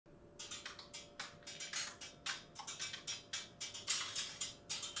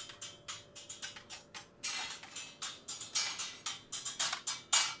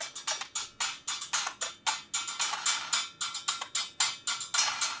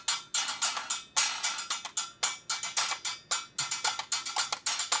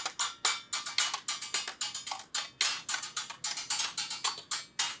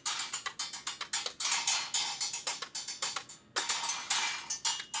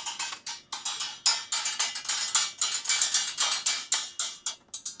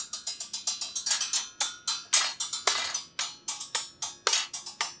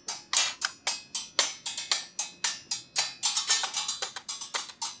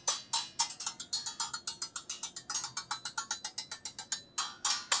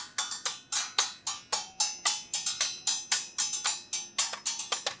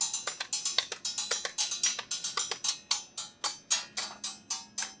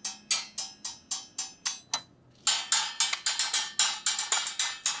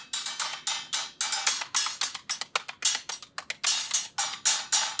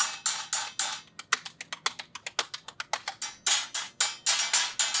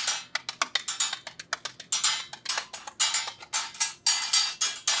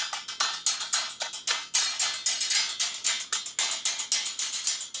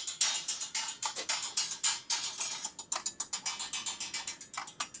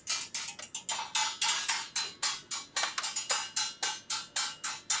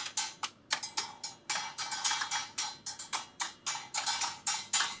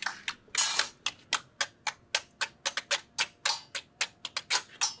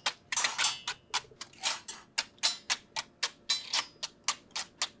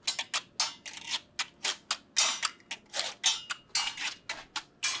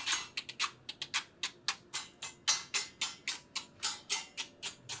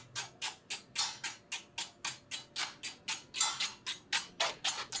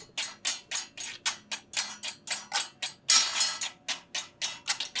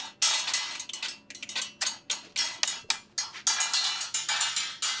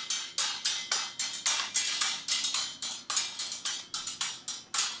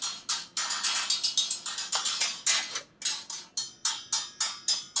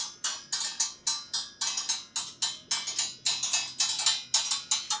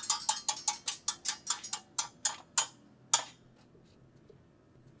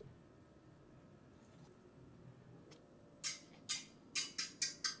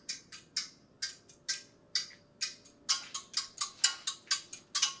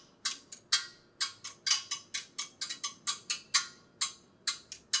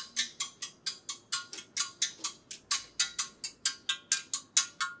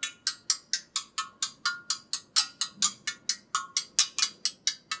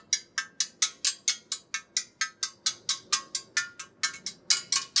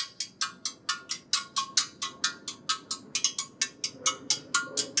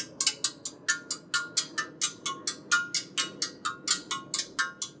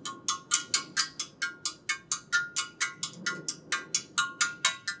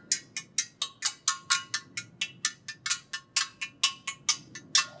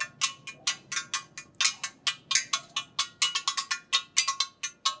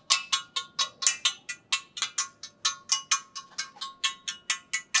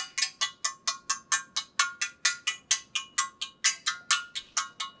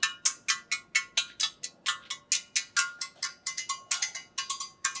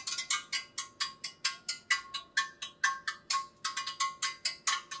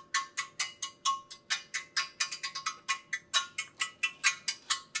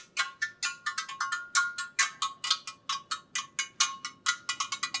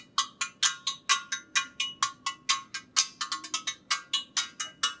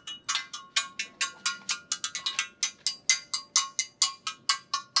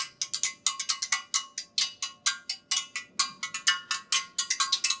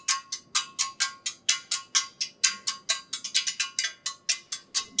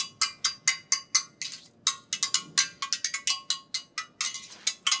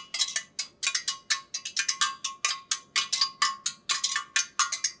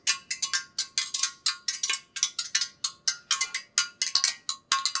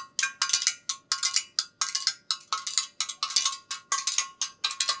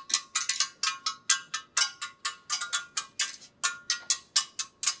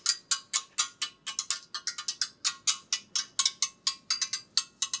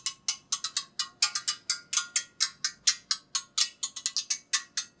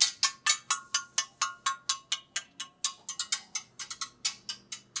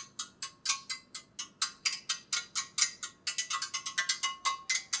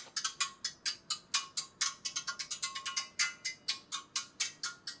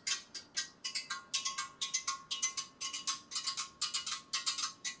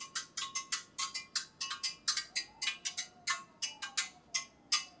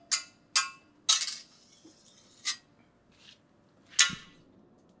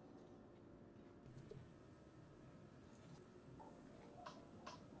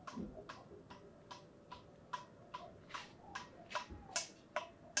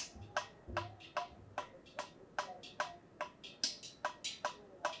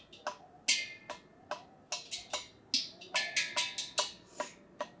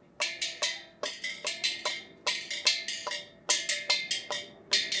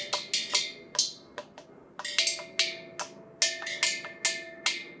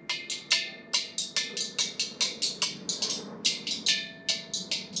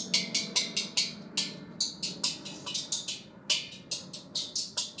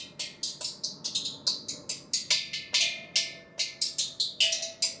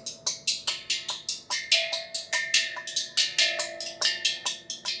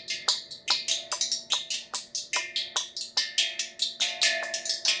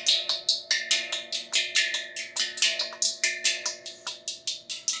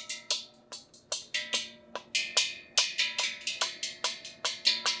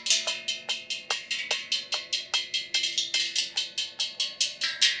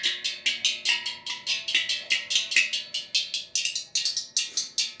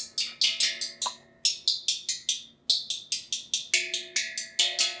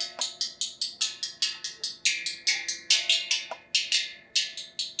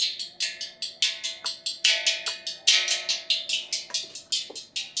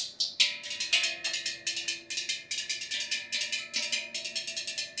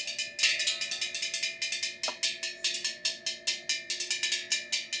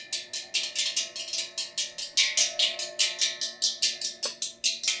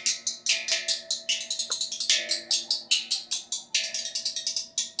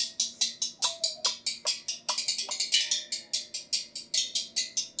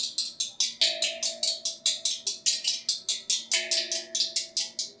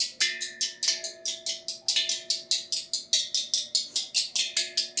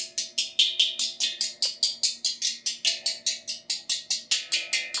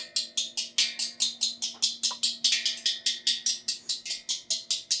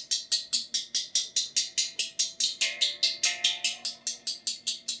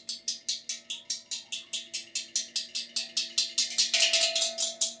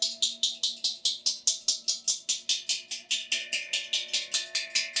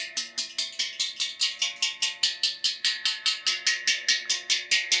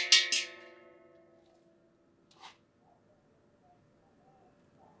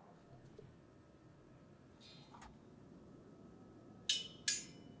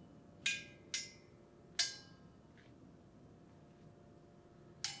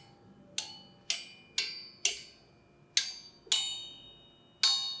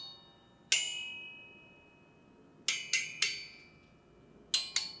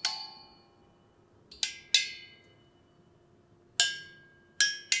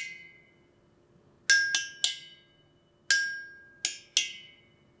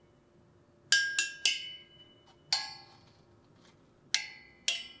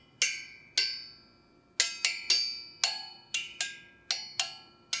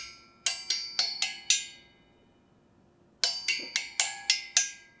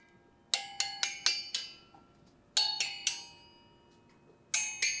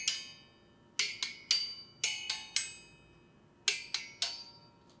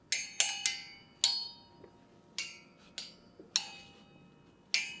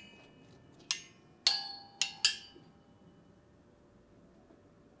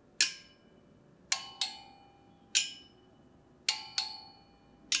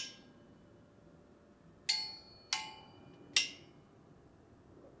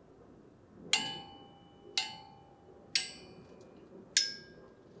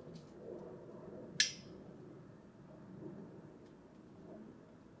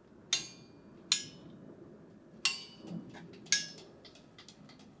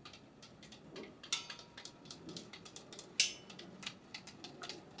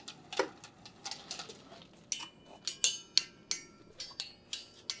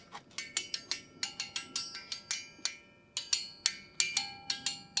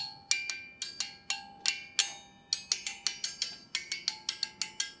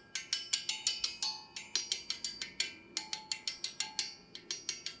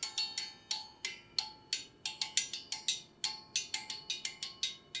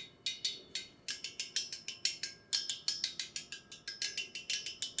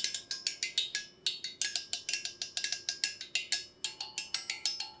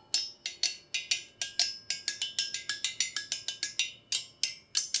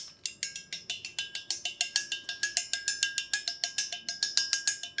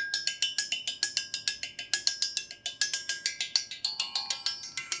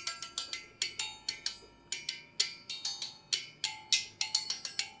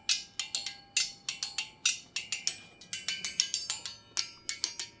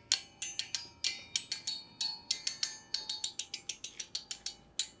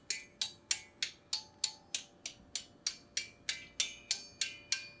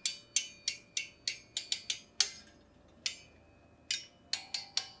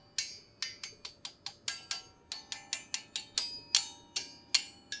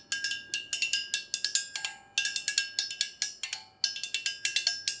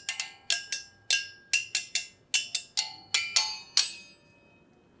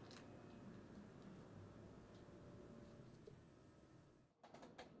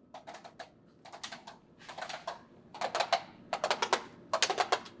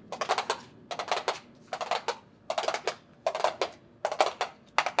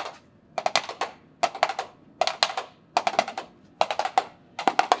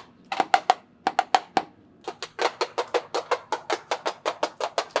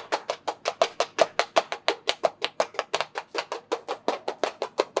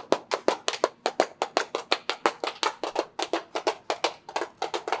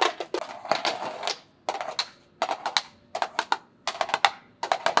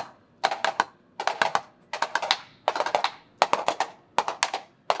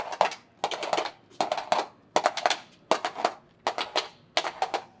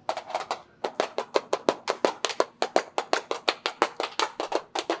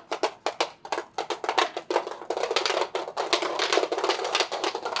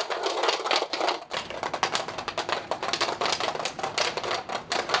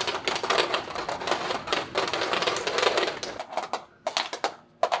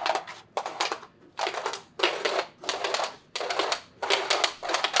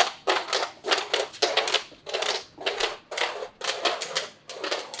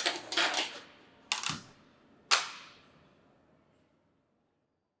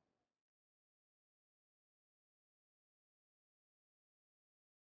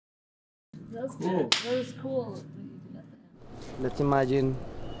That's cool. That was cool. Let's imagine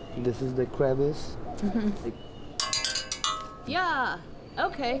this is the crevice. Like, yeah.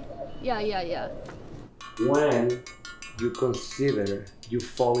 Okay. Yeah. when you consider you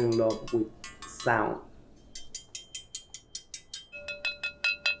fall in love with sound.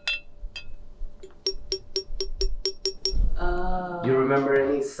 You remember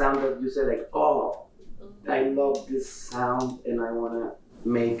any sound that you said like, oh, I love this sound and I want to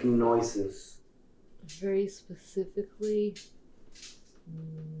make noises? Very specifically,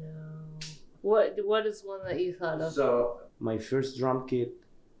 no. What is one that you thought of? So my first drum kit,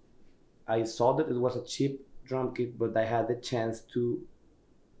 I saw that it was a cheap drum kit, but I had the chance to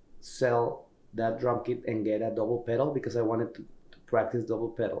sell that drum kit and get a double pedal because I wanted to practice double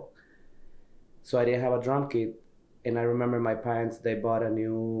pedal. So I didn't have a drum kit, and I remember my parents, they bought a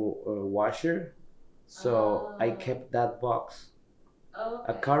new washer, so I kept that box.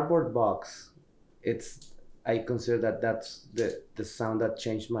 A cardboard box. I consider that's the sound that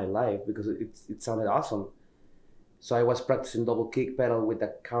changed my life because it sounded awesome. So I was practicing double kick pedal with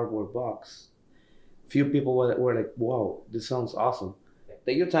a cardboard box. Few people were like, wow, this sounds awesome.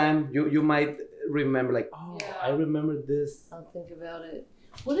 Take your time. You might remember like, oh, yeah. I remember this. I'll think about it.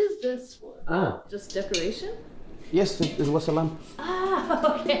 What is this for? Just decoration? Yes, it was a lamp.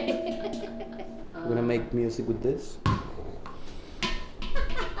 Ah, okay. I'm gonna make music with this.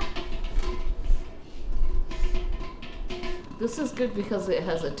 This is good because it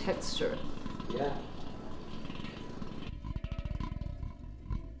has a texture. Yeah.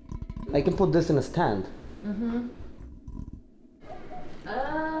 I can put this in a stand. Mm-hmm.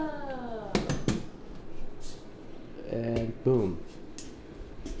 Ah. And boom.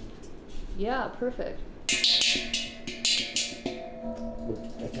 Yeah, perfect.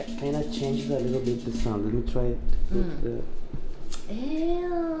 I kind of changed a little bit the sound. Let me try it.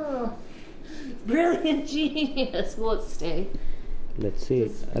 Ew. Brilliant genius. Will it stay? Let's see.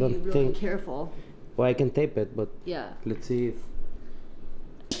 Just I don't be think. Careful. Well, I can tape it, but yeah. Let's see if.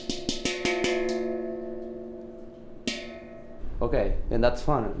 Okay, and that's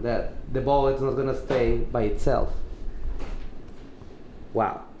fun. That the ball is not gonna stay by itself.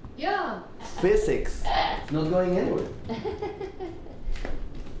 Wow. Yeah. Physics. It's not going anywhere.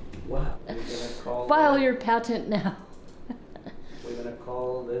 Wow. We're gonna call File your patent now. We're gonna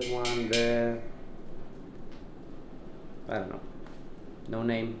call this one the, I don't know, no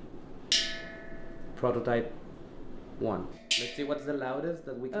name, prototype 1. Let's see what's the loudest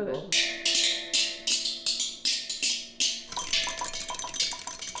that we can go.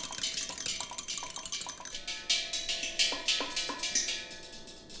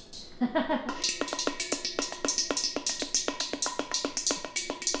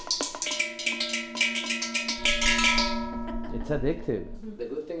 It's addictive. The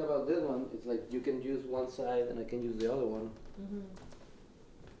good thing about this one is like you can use one side and I can use the other one. You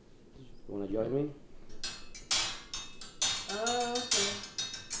wanna join me? Oh, okay.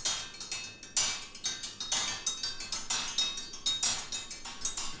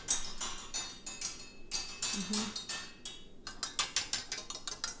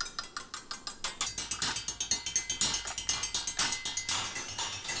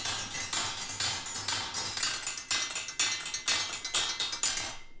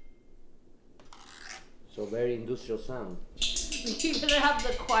 So very industrial sound. You're gonna have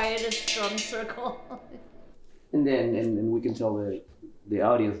the quietest drum circle. And then we can tell the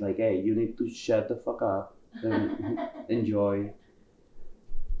audience like, hey, you need to shut the fuck up and enjoy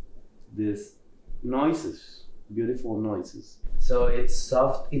these noises, beautiful noises. So it's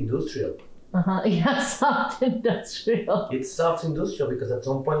soft industrial. Yeah, soft industrial. It's soft industrial because at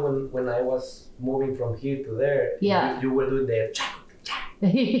some point when I was moving from here to there, yeah, you were doing the cha.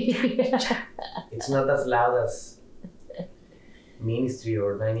 It's not as loud as Ministry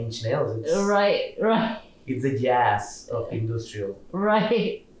or 9 Inch Nails. It's, right. It's the jazz of industrial.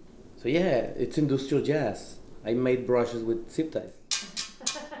 Right. So yeah, it's industrial jazz. I made brushes with zip ties.